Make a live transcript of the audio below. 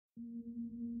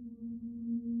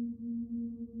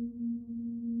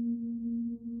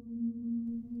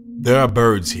There are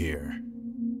birds here.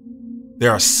 There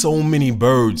are so many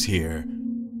birds here,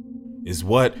 is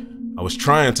what I was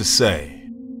trying to say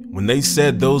when they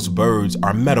said those birds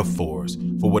are metaphors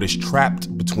for what is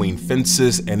trapped between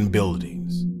fences and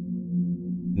buildings.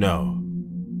 No,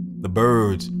 the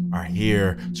birds are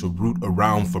here to root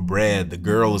around for bread the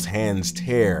girl's hands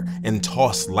tear and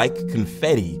toss like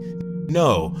confetti.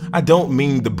 No, I don't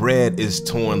mean the bread is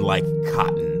torn like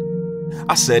cotton.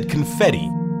 I said confetti.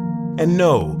 And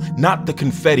no, not the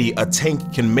confetti a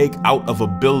tank can make out of a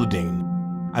building.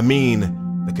 I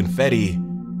mean, the confetti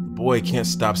the boy can't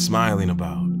stop smiling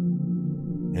about.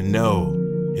 And no,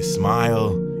 his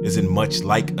smile isn't much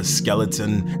like a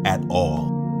skeleton at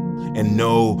all. And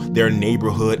no, their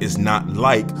neighborhood is not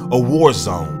like a war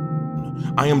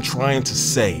zone. I am trying to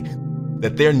say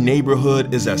that their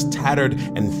neighborhood is as tattered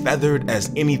and feathered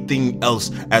as anything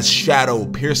else, as shadow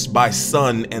pierced by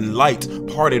sun and light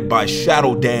parted by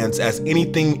shadow dance as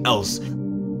anything else.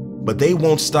 But they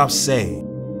won't stop saying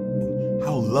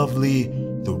how lovely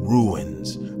the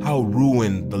ruins, how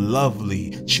ruined the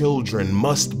lovely children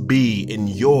must be in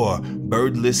your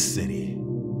birdless city.